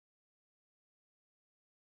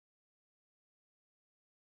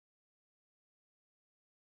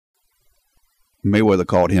Mayweather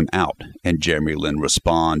called him out, and Jeremy Lin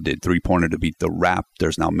responded. Three-pointer to beat the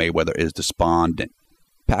Raptors. Now Mayweather is despondent.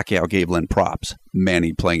 Pacquiao gave Lin props.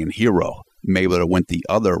 Manny playing hero. Mayweather went the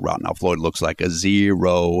other route. Now Floyd looks like a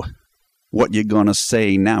zero. What you gonna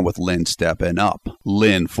say now with Lin stepping up?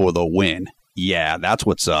 Lin for the win. Yeah, that's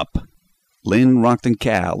what's up. Lin rocked in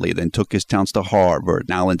Cali, then took his talents to Harvard.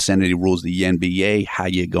 Now insanity rules the NBA. How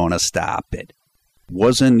you gonna stop it?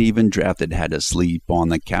 Wasn't even drafted, had to sleep on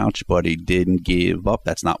the couch, but he didn't give up.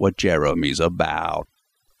 That's not what Jeremy's about.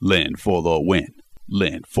 Lin for the win.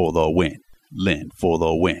 Lin for the win. Lin for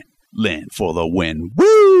the win. Lin for the win.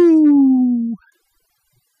 Woo!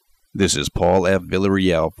 This is Paul F.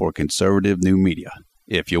 Villarreal for Conservative New Media.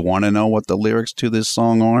 If you want to know what the lyrics to this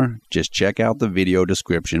song are, just check out the video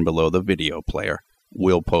description below the video player.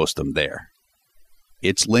 We'll post them there.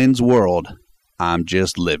 It's Lin's world. I'm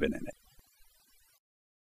just living in it.